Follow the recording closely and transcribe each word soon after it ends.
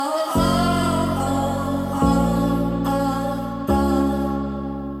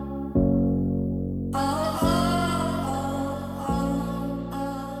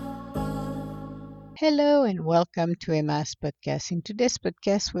Hello and welcome to Emma's podcast. In today's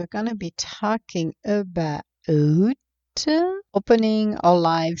podcast, we're going to be talking about opening our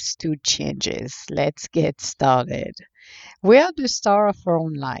lives to changes. Let's get started. We are the star of our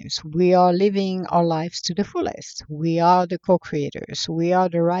own lives. We are living our lives to the fullest. We are the co creators. We are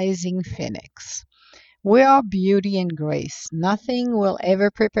the rising phoenix. We are beauty and grace. Nothing will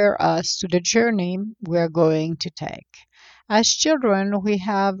ever prepare us to the journey we're going to take. As children, we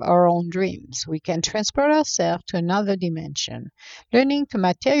have our own dreams. We can transport ourselves to another dimension, learning to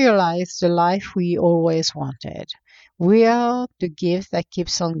materialize the life we always wanted. We are the gift that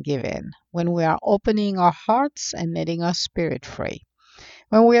keeps on giving when we are opening our hearts and letting our spirit free.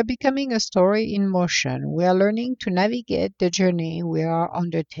 When we are becoming a story in motion, we are learning to navigate the journey we are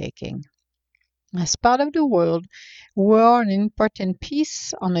undertaking. As part of the world, we are an important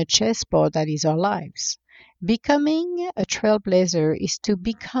piece on a chessboard that is our lives. Becoming a trailblazer is to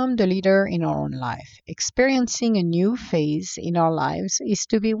become the leader in our own life. Experiencing a new phase in our lives is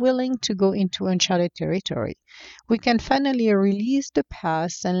to be willing to go into uncharted territory. We can finally release the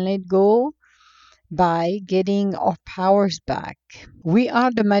past and let go by getting our powers back. We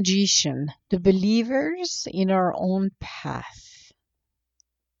are the magician, the believers in our own path.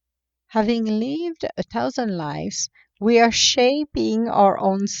 Having lived 1,000 lives, we are shaping our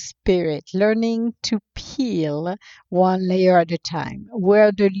own spirit, learning to peel one layer at a time.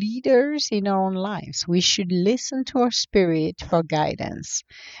 We're the leaders in our own lives. We should listen to our spirit for guidance.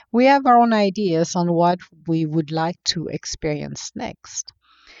 We have our own ideas on what we would like to experience next.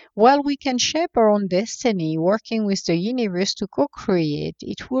 While we can shape our own destiny, working with the universe to co create,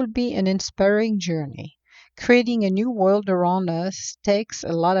 it will be an inspiring journey. Creating a new world around us takes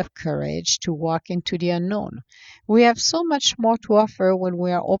a lot of courage to walk into the unknown. We have so much more to offer when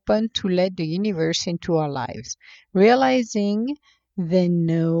we are open to let the universe into our lives. Realizing they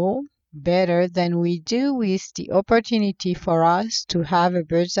know better than we do is the opportunity for us to have a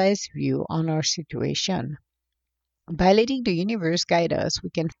bird's eye view on our situation. By letting the universe guide us,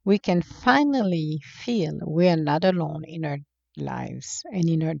 we can finally feel we are not alone in our lives and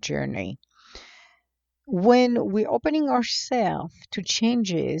in our journey. When we're opening ourselves to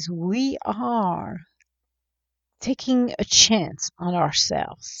changes, we are taking a chance on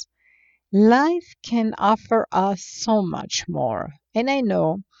ourselves. Life can offer us so much more. And I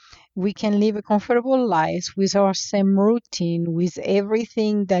know we can live a comfortable life with our same routine, with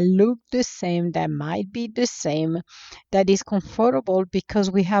everything that look the same, that might be the same, that is comfortable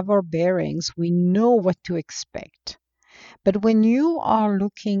because we have our bearings. We know what to expect. But when you are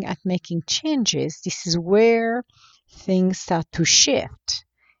looking at making changes, this is where things start to shift.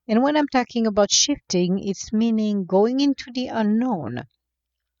 And when I'm talking about shifting, it's meaning going into the unknown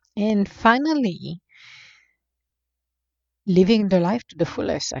and finally living the life to the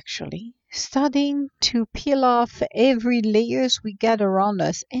fullest, actually. Starting to peel off every layers we get around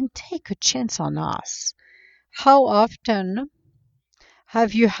us and take a chance on us. How often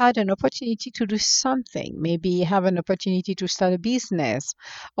have you had an opportunity to do something? Maybe have an opportunity to start a business,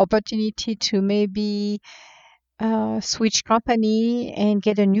 opportunity to maybe switch company and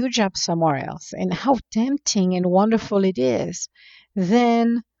get a new job somewhere else, and how tempting and wonderful it is.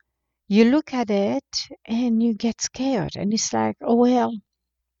 Then you look at it and you get scared, and it's like, oh, well,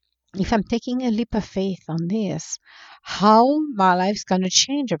 if I'm taking a leap of faith on this, how my life's going to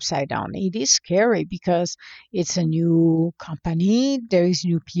change upside down. It is scary because it's a new company, there is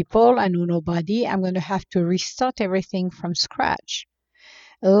new people, I know nobody. I'm going to have to restart everything from scratch.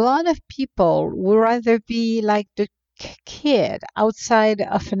 A lot of people would rather be like the kid outside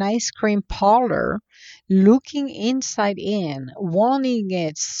of an ice cream parlor, looking inside in, wanting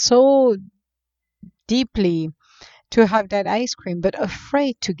it so deeply to have that ice cream, but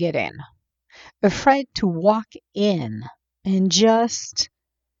afraid to get in, afraid to walk in and just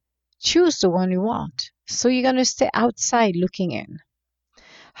choose the one you want. So you're going to stay outside looking in.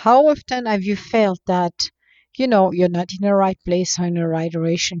 How often have you felt that, you're not in the right place or in the right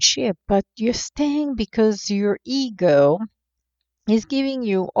relationship, but you're staying because your ego is giving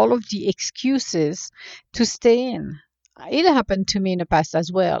you all of the excuses to stay in? It happened to me in the past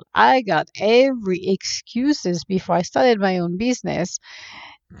as well. I got every excuses before I started my own business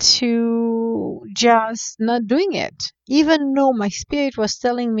to just not doing it. Even though my spirit was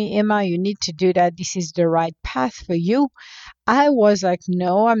telling me, Emma, you need to do that. This is the right path for you. I was like,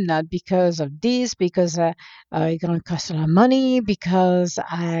 no, I'm not, because of this, because it's going to cost a lot of money, because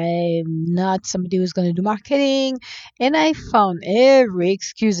I'm not somebody who's going to do marketing. And I found every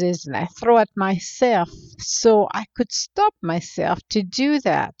excuses and I throw at myself so I could stop myself to do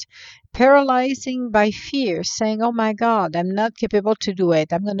that. Paralyzing by fear, saying, oh my God, I'm not capable to do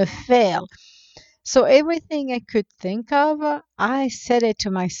it. I'm going to fail. So everything I could think of, I said it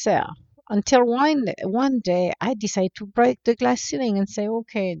to myself. Until one day I decided to break the glass ceiling and say,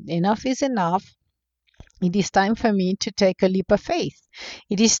 okay, enough is enough. It is time for me to take a leap of faith.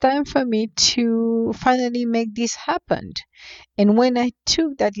 It is time for me to finally make this happen. And when I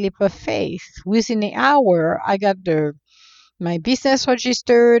took that leap of faith, within an hour, I got my business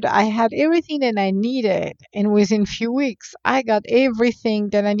registered. I had everything that I needed. And within few weeks, I got everything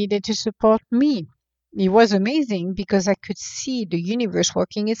that I needed to support me. It was amazing because I could see the universe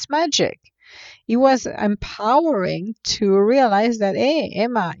working its magic. It was empowering to realize that, hey,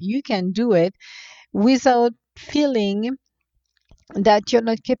 Emma, you can do it without feeling that you're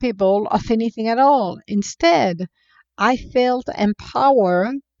not capable of anything at all. Instead, I felt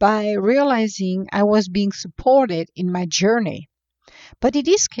empowered by realizing I was being supported in my journey. But it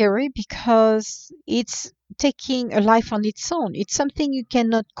is scary because it's taking a life on its own. It's something you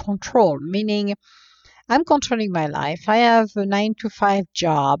cannot control, meaning I'm controlling my life. I have a 9 to 5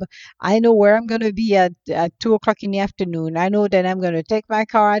 job. I know where I'm going to be at 2 o'clock in the afternoon. I know that I'm going to take my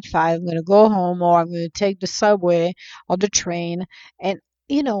car at 5. I'm going to go home, or I'm going to take the subway or the train. And,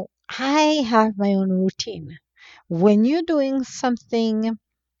 I have my own routine. When you're doing something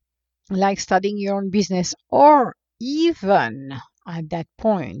like starting your own business, or even at that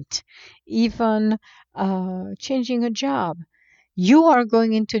point, even changing a job, you are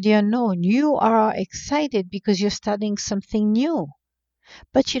going into the unknown. You are excited because you're studying something new,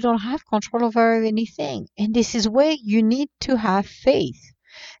 but you don't have control over anything. And this is where you need to have faith,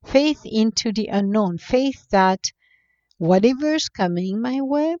 faith into the unknown, faith that whatever's coming my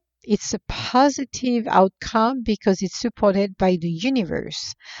way, it's a positive outcome because it's supported by the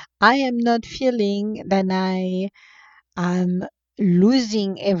universe. I am not feeling that I am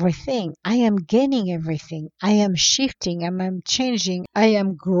losing everything. I am gaining everything. I am shifting. I am changing. I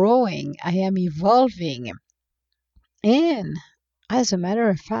am growing. I am evolving. And as a matter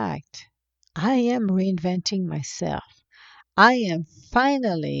of fact, I am reinventing myself. I am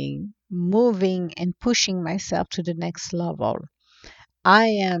finally moving and pushing myself to the next level. I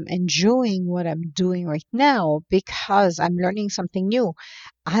am enjoying what I'm doing right now because I'm learning something new.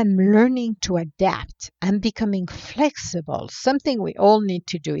 I'm learning to adapt. I'm becoming flexible. Something we all need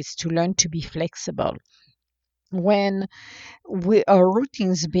to do is to learn to be flexible. When our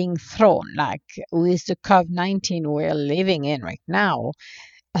routines being thrown, like with the COVID-19 we're living in right now,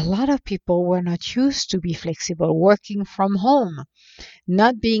 a lot of people were not used to be flexible, working from home,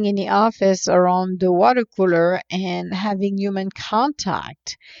 not being in the office around the water cooler and having human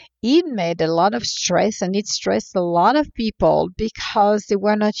contact. It made a lot of stress, and it stressed a lot of people because they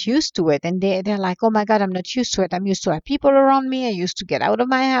were not used to it. And they're like, oh my God, I'm not used to it. I'm used to have people around me. I used to get out of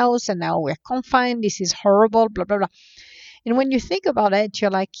my house, and now we're confined. This is horrible, blah, blah, blah. And when you think about it,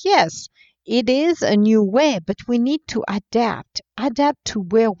 you're like, yes, it is a new way, but we need to adapt to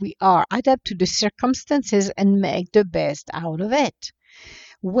where we are, adapt to the circumstances, and make the best out of it.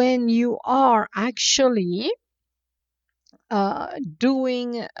 When you are actually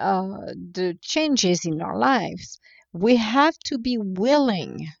doing the changes in our lives, we have to be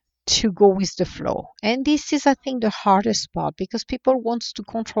willing to go with the flow. And this is, I think, the hardest part because people want to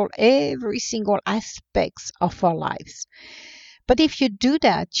control every single aspects of our lives. But if you do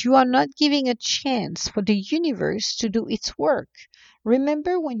that, you are not giving a chance for the universe to do its work.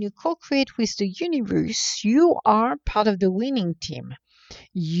 Remember, when you co-create with the universe, you are part of the winning team.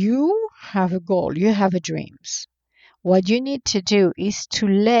 You have a goal, you have a dreams. What you need to do is to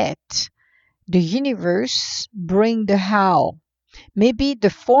let the universe bring the how. Maybe the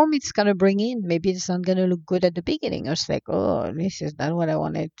form it's going to bring in, maybe it's not going to look good at the beginning. It's like, oh, this is not what I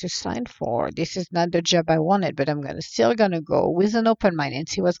wanted to sign for. This is not the job I wanted, but I'm still going to go with an open mind and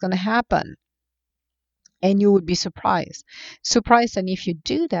see what's going to happen. And you would be surprised. Surprised. And if you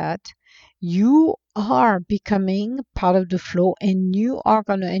do that, you are becoming part of the flow, and you are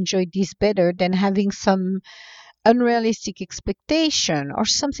going to enjoy this better than having some unrealistic expectation or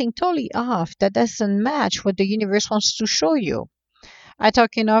something totally off that doesn't match what the universe wants to show you. I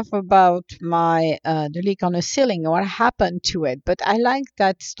talk enough about my the leak on the ceiling, what happened to it, but I like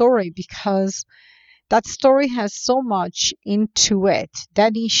that story because that story has so much into it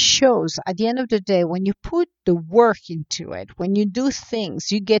that it shows at the end of the day, when you put the work into it, when you do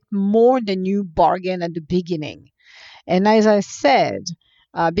things, you get more than you bargain at the beginning. And as I said,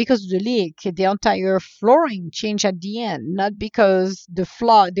 because of the leak, the entire flooring changed at the end, not because the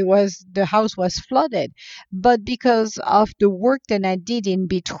house was flooded, but because of the work that I did in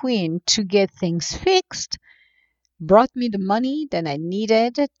between to get things fixed. brought me the money that I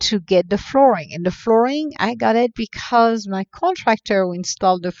needed to get the flooring. And the flooring, I got it because my contractor who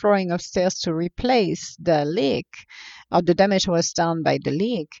installed the flooring upstairs to replace the leak, or the damage was done by the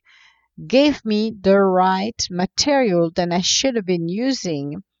leak, gave me the right material that I should have been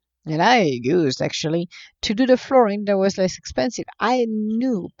using, and I used actually, to do the flooring that was less expensive. I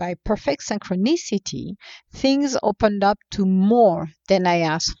knew by perfect synchronicity things opened up to more than I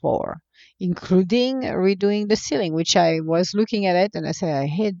asked for, including redoing the ceiling, which I was looking at it and I said, I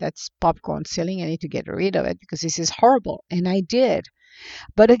hate that popcorn ceiling. I need to get rid of it because this is horrible. And I did.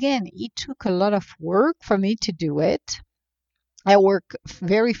 But again, it took a lot of work for me to do it. I work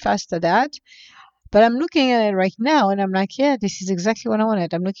very fast at that. But I'm looking at it right now and I'm like, yeah, this is exactly what I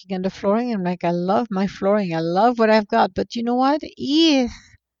wanted. I'm looking at the flooring and I'm like, I love my flooring. I love what I've got. But you know what? If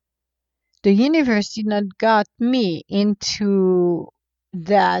the universe did not got me into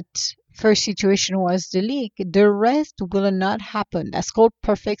that first situation was the leak, the rest will not happen. That's called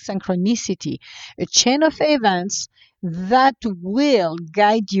perfect synchronicity, a chain of events that will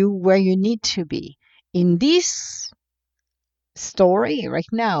guide you where you need to be. In this story right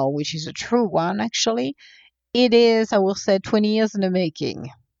now, which is a true one actually, it is, I will say, 20 years in the making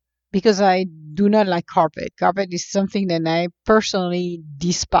because I do not like carpet. Carpet is something that I personally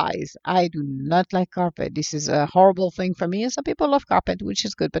despise. I do not like carpet. This is a horrible thing for me. And some people love carpet, which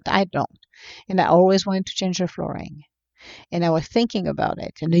is good, but I don't. And I always wanted to change the flooring. And I was thinking about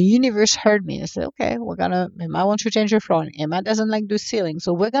it. And the universe heard me and said, okay, Emma wants to change the flooring. Emma doesn't like the ceiling.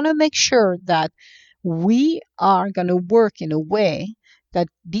 So we're going to make sure that we are going to work in a way that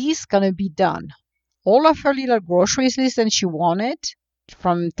this is going to be done. All of her little groceries list that she wanted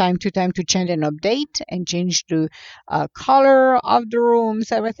from time to time to change and update and change the color of the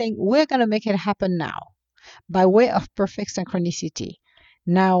rooms, everything. We're going to make it happen now by way of perfect synchronicity.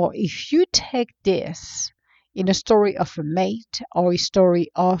 Now, if you take this in a story of a mate or a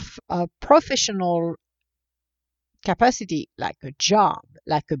story of a professional capacity, like a job,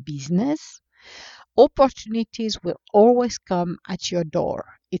 like a business, opportunities will always come at your door.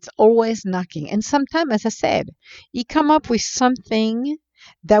 It's always knocking. And sometimes, as I said, you come up with something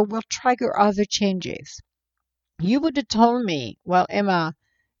that will trigger other changes. You would have told me, well, Emma,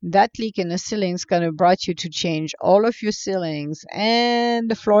 that leak in the ceiling is going to brought you to change all of your ceilings and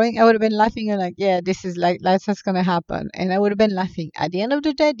the flooring. I would have been laughing and like, yeah, this is like, that's what's going to happen. And I would have been laughing. At the end of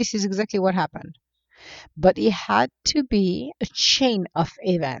the day, this is exactly what happened. But it had to be a chain of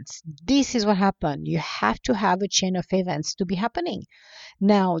events. This is what happened. You have to have a chain of events to be happening.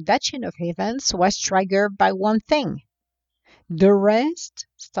 Now, that chain of events was triggered by one thing. The rest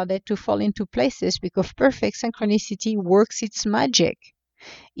started to fall into places because perfect synchronicity works its magic.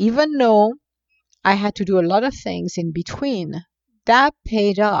 Even though I had to do a lot of things in between, that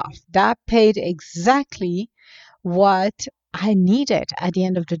paid off. That paid exactly what I needed at the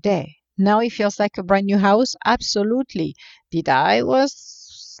end of the day. Now it feels like a brand new house. Absolutely. Did I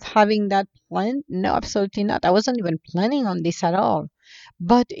was having that plan? No, absolutely not. I wasn't even planning on this at all.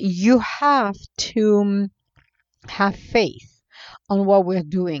 But you have to have faith on what we're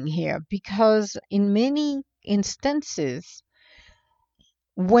doing here because in many instances,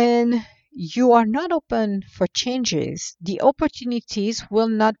 when you are not open for changes, the opportunities will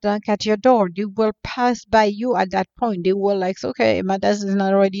not knock at your door. They will pass by you at that point. They will like, okay, my desk is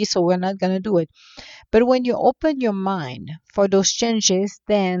not ready, so we're not going to do it. But when you open your mind for those changes,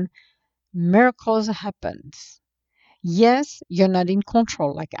 then miracles happens. Yes, you're not in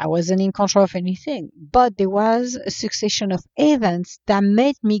control. Like I wasn't in control of anything, but there was a succession of events that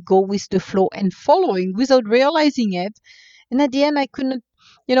made me go with the flow and following without realizing it. And at the end, I couldn't,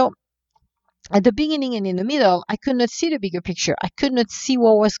 you know, at the beginning and in the middle, I could not see the bigger picture. I could not see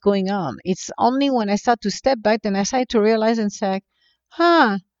what was going on. It's only when I start to step back, then I start to realize and say,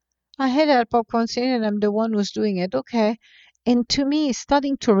 huh, I had that popcorn scene and I'm the one who's doing it. Okay. And to me,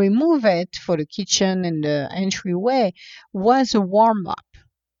 starting to remove it for the kitchen and the entryway was a warm up.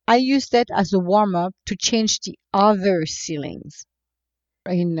 I used that as a warm up to change the other ceilings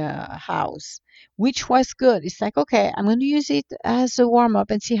in a house, which was good. It's like, okay, I'm going to use it as a warm up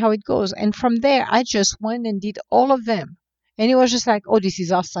and see how it goes. And from there, I just went and did all of them. And it was just like, oh, this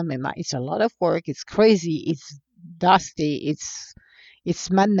is awesome, Emma. It's a lot of work. It's crazy. It's dusty. It's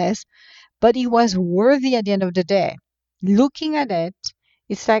madness. But it was worthy at the end of the day. Looking at it,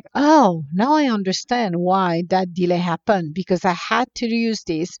 it's like, oh, now I understand why that delay happened because I had to use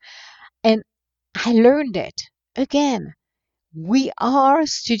this and I learned it. Again, we are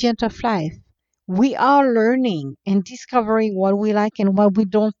students of life. We are learning and discovering what we like and what we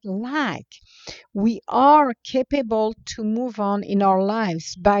don't like. We are capable to move on in our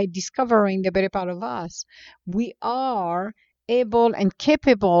lives by discovering the better part of us. We are able and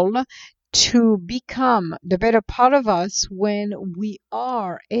capable to become the better part of us when we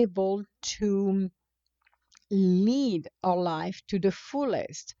are able to lead our life to the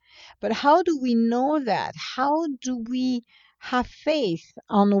fullest. But how do we know that? How do we have faith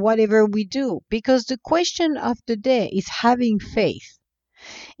on whatever we do? Because the question of the day is having faith.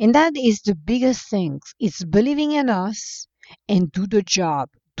 And that is the biggest thing. It's believing in us and do the job,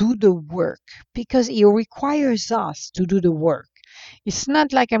 do the work, because it requires us to do the work. It's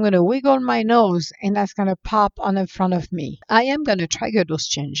not like I'm going to wiggle my nose and that's going to pop on in front of me. I am going to trigger those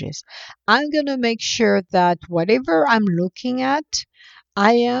changes. I'm going to make sure that whatever I'm looking at,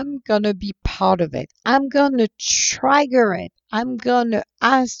 I am going to be part of it. I'm going to trigger it. I'm going to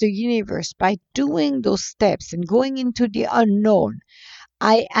ask the universe by doing those steps and going into the unknown.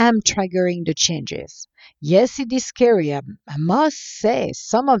 I am triggering the changes. Yes, it is scary. I must say,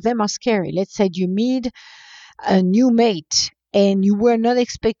 some of them are scary. Let's say you meet a new mate and you were not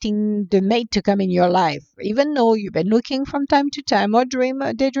expecting the mate to come in your life, even though you've been looking from time to time or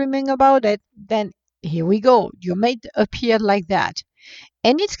daydreaming about it, then here we go. Your mate appeared like that.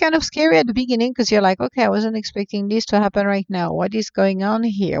 And it's kind of scary at the beginning because you're like, okay, I wasn't expecting this to happen right now. What is going on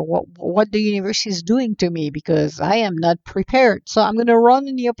here? What the universe is doing to me because I am not prepared. So I'm going to run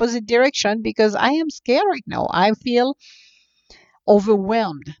in the opposite direction because I am scared right now. I feel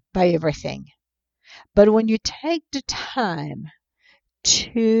overwhelmed by everything. But when you take the time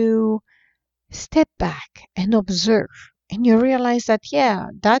to step back and observe, and you realize that, yeah,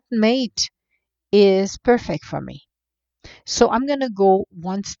 that mate is perfect for me. So I'm going to go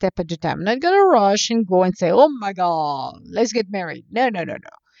one step at a time. I'm not going to rush and go and say, oh my God, let's get married. No, no, no, no.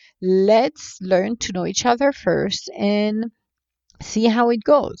 Let's learn to know each other first and see how it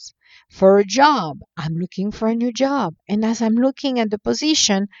goes. For a job, I'm looking for a new job. And as I'm looking at the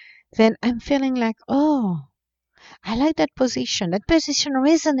position, then I'm feeling like, oh, I like that position. That position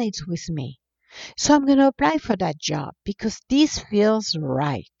resonates with me. So I'm going to apply for that job because this feels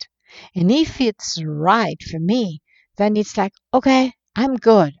right. And if it's right for me, then it's like, okay, I'm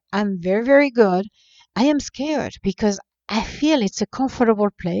good. I'm very, very good. I am scared because I feel it's a comfortable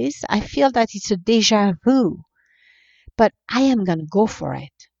place. I feel that it's a deja vu, but I am going to go for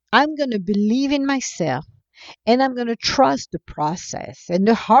it. I'm going to believe in myself and I'm going to trust the process. And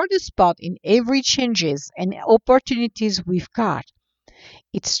the hardest part in every changes and opportunities we've got,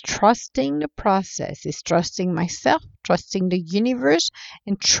 it's trusting the process. It's trusting myself, trusting the universe,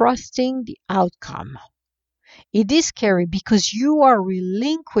 and trusting the outcome. It is scary because you are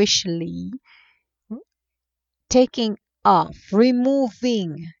relinquishingly taking off,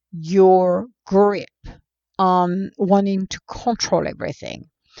 removing your grip on wanting to control everything.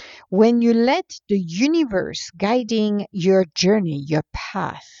 When you let the universe guiding your journey, your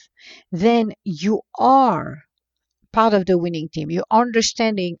path, then you are part of the winning team. You're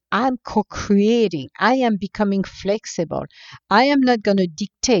understanding I'm co creating, I am becoming flexible. I am not going to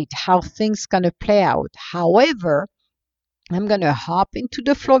dictate how things going to play out. However, I'm going to hop into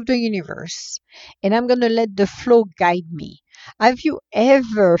the flow of the universe and I'm going to let the flow guide me. Have you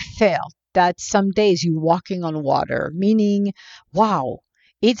ever felt that some days you're walking on water, meaning, wow,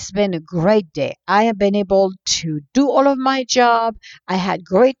 it's been a great day. I have been able to do all of my job. I had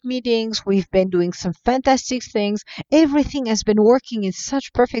great meetings. We've been doing some fantastic things. Everything has been working in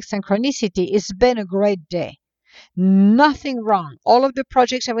such perfect synchronicity. It's been a great day. Nothing wrong. All of the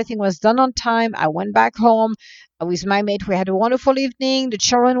projects, everything was done on time. I went back home with my mate. We had a wonderful evening. The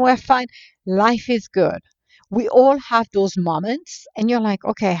children were fine. Life is good. We all have those moments, and you're like,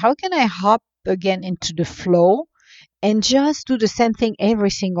 okay, how can I hop again into the flow and just do the same thing every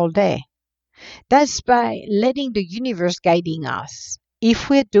single day? That's by letting the universe guiding us. If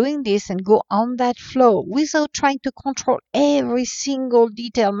we're doing this and go on that flow without trying to control every single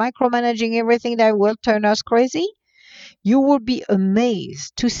detail, micromanaging everything that will turn us crazy, you will be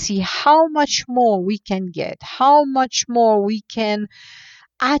amazed to see how much more we can get, how much more we can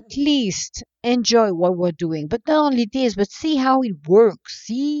at least enjoy what we're doing. But not only this, but see how it works.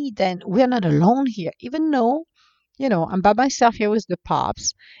 See, then we're not alone here, even though, I'm by myself here with the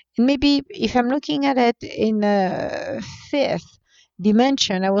pops. And maybe if I'm looking at it in a fifth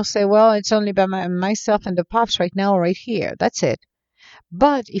dimension, I will say, well, it's only by myself and the pops right now, right here. That's it.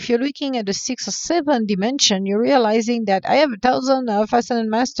 But if you're looking at the six or seven dimension, you're realizing that I have 1,000 Fascinating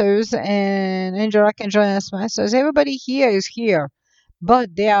Masters and Angel Archangel Masters. Everybody here is here,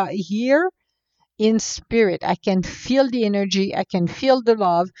 but they are here in spirit. I can feel the energy. I can feel the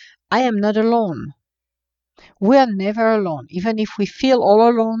love. I am not alone. We are never alone. Even if we feel all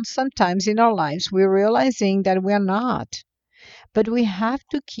alone sometimes in our lives, we're realizing that we are not. But we have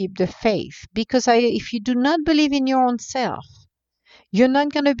to keep the faith because if you do not believe in your own self, you're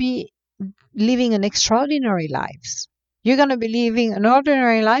not going to be living an extraordinary lives. You're going to be living an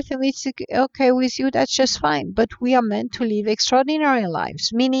ordinary life and it's okay with you, that's just fine. But we are meant to live extraordinary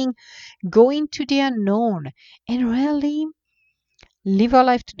lives, meaning go into the unknown and really live our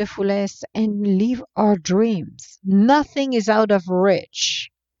life to the fullest and live our dreams. Nothing is out of reach.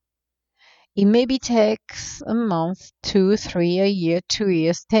 It maybe takes a month, two, three, a year, 2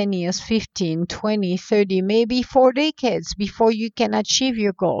 years, 10 years, 15, 20, 30, maybe 4 decades before you can achieve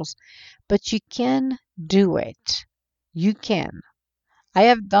your goals. But you can do it. You can. I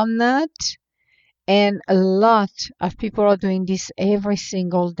have done that, and a lot of people are doing this every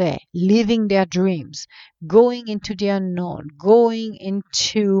single day, living their dreams, going into the unknown, going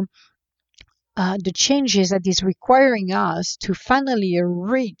into the changes that is requiring us to finally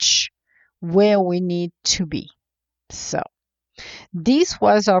reach where we need to be. So, this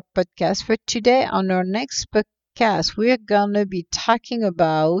was our podcast for today. On our next podcast, we're going to be talking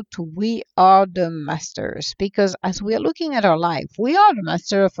about we are the masters because as we are looking at our life, we are the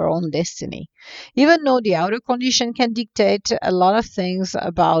master of our own destiny. Even though the outer condition can dictate a lot of things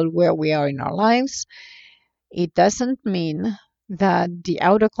about where we are in our lives, it doesn't mean that the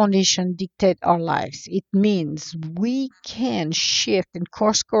outer condition dictate our lives. It means we can shift and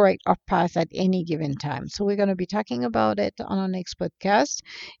course correct our path at any given time. So we're going to be talking about it on our next podcast.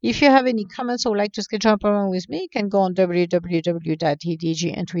 If you have any comments or would like to schedule an appointment with me, you can go on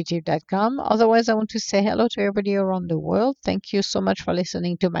www.edgintuitive.com. Otherwise, I want to say hello to everybody around the world. Thank you so much for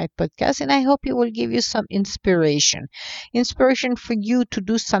listening to my podcast, and I hope it will give you some inspiration for you to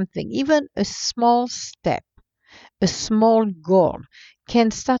do something, even a small step, a small goal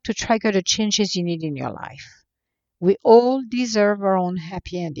can start to trigger the changes you need in your life. We all deserve our own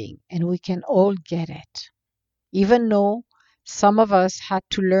happy ending, and we can all get it. Even though some of us had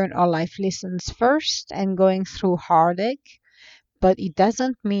to learn our life lessons first and going through heartache, but it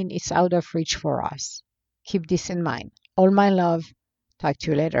doesn't mean it's out of reach for us. Keep this in mind. All my love. Talk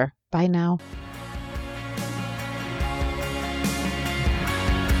to you later. Bye now.